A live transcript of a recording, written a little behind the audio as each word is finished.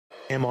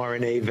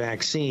mRNA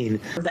vaccine.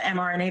 The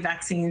mRNA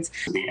vaccines.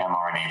 The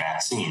mRNA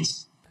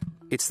vaccines.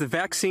 It's the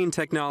vaccine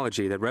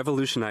technology that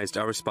revolutionized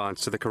our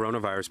response to the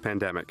coronavirus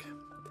pandemic.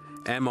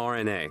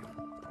 mRNA.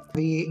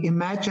 We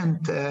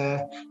imagined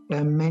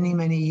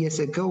many years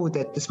ago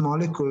that this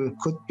molecule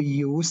could be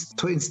used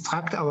to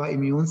instruct our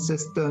immune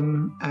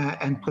system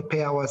and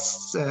prepare our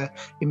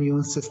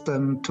immune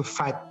system to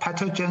fight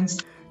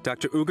pathogens.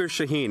 Dr. Ugur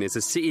Sahin is the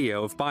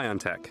CEO of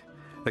BioNTech,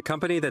 the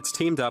company that's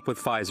teamed up with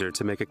Pfizer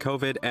to make a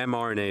COVID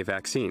mRNA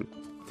vaccine,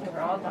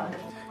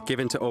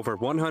 given to over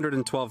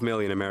 112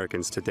 million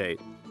Americans to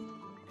date.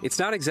 It's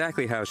not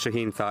exactly how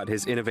Sahin thought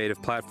his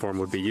innovative platform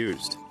would be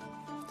used.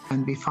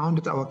 And we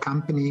founded our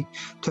company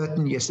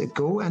 13 years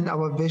ago, and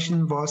our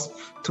vision was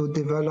to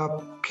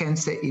develop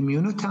cancer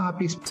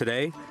immunotherapies.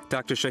 Today,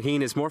 Dr.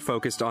 Sahin is more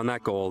focused on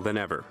that goal than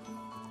ever,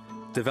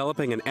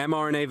 developing an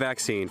mRNA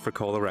vaccine for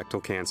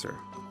colorectal cancer.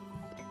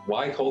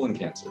 Why colon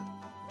cancer?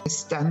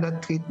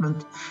 Standard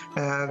treatment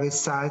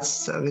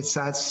resides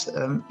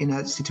in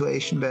a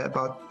situation where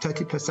about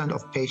 30%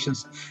 of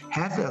patients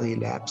have a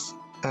relapse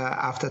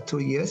after 2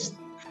 years.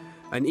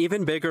 An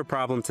even bigger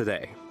problem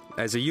today,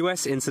 as the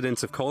U.S.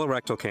 incidence of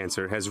colorectal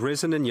cancer has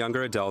risen in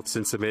younger adults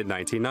since the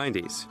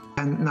mid-1990s.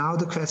 And now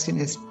the question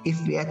is, if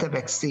we add a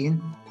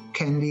vaccine,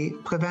 can we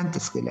prevent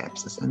these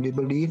relapses? And we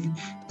believe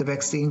the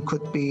vaccine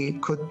could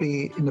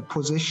be in a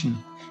position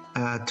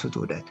to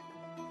do that.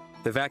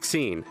 The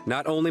vaccine,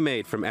 not only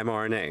made from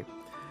mRNA,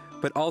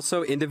 but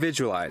also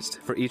individualized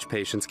for each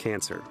patient's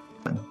cancer.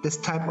 This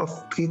type of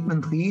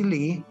treatment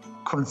really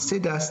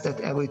considers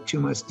that every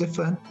tumor is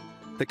different.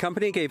 The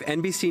company gave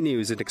NBC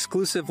News an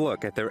exclusive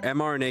look at their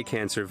mRNA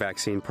cancer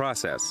vaccine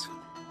process.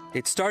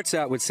 It starts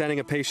out with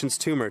sending a patient's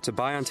tumor to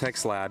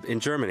BioNTech's lab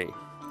in Germany.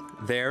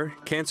 There,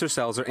 cancer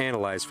cells are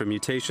analyzed for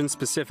mutations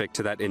specific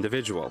to that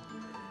individual,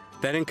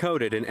 then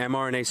encoded in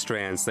mRNA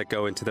strands that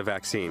go into the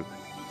vaccine.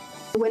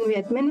 When we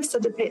administer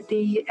the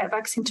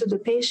vaccine to the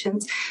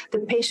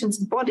patient's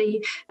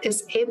body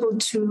is able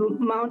to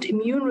mount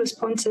immune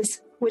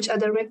responses which are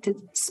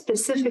directed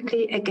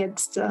specifically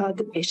against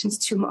the patient's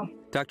tumor.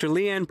 Dr.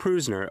 Leanne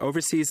Prusner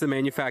oversees the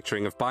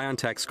manufacturing of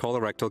BioNTech's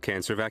colorectal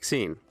cancer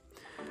vaccine,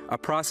 a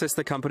process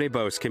the company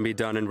boasts can be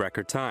done in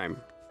record time.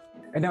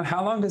 And now,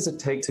 how long does it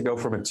take to go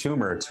from a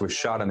tumor to a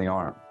shot in the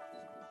arm?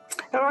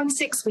 Around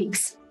 6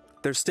 weeks.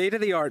 Their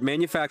state-of-the-art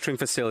manufacturing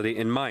facility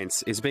in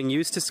Mainz is being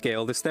used to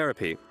scale this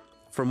therapy,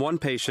 from one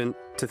patient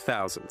to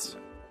thousands.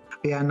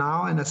 We are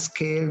now in a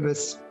scale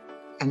with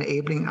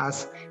enabling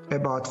us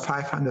about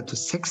 500 to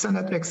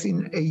 600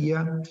 vaccines a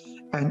year.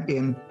 And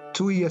in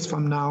 2 years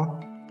from now,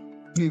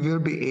 we will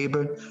be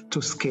able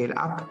to scale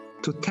up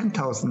to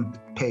 10,000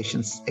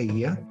 patients a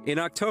year. In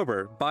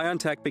October,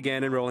 BioNTech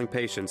began enrolling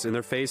patients in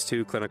their phase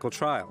 2 clinical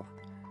trial.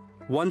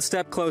 One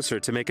step closer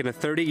to making a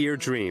 30-year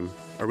dream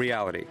a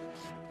reality.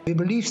 We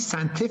believe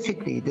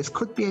scientifically this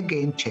could be a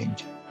game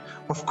changer.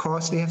 Of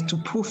course, we have to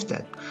prove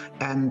that.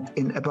 And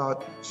in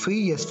about 3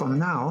 years from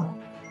now,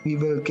 we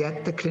will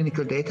get the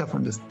clinical data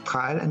from this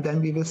trial, and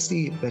then we will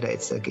see whether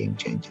it's a game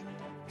changer.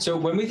 So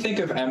when we think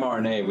of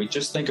mRNA, we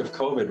just think of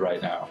COVID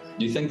right now.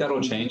 Do you think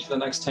that'll change in the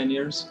next 10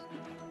 years?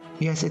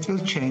 Yes, it will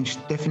change,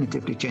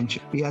 definitively change.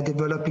 We are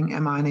developing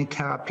mRNA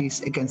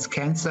therapies against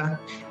cancer,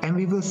 and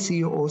we will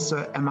see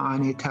also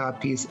mRNA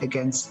therapies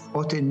against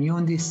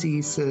autoimmune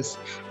diseases,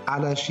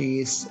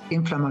 allergies,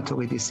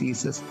 inflammatory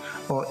diseases,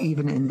 or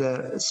even in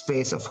the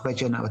space of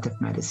regenerative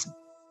medicine.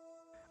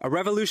 A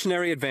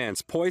revolutionary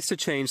advance poised to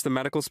change the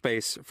medical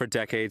space for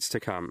decades to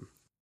come.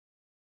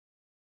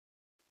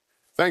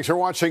 Thanks for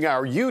watching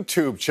our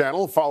YouTube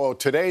channel. Follow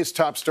today's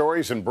top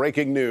stories and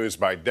breaking news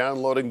by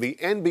downloading the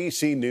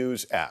NBC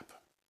News app.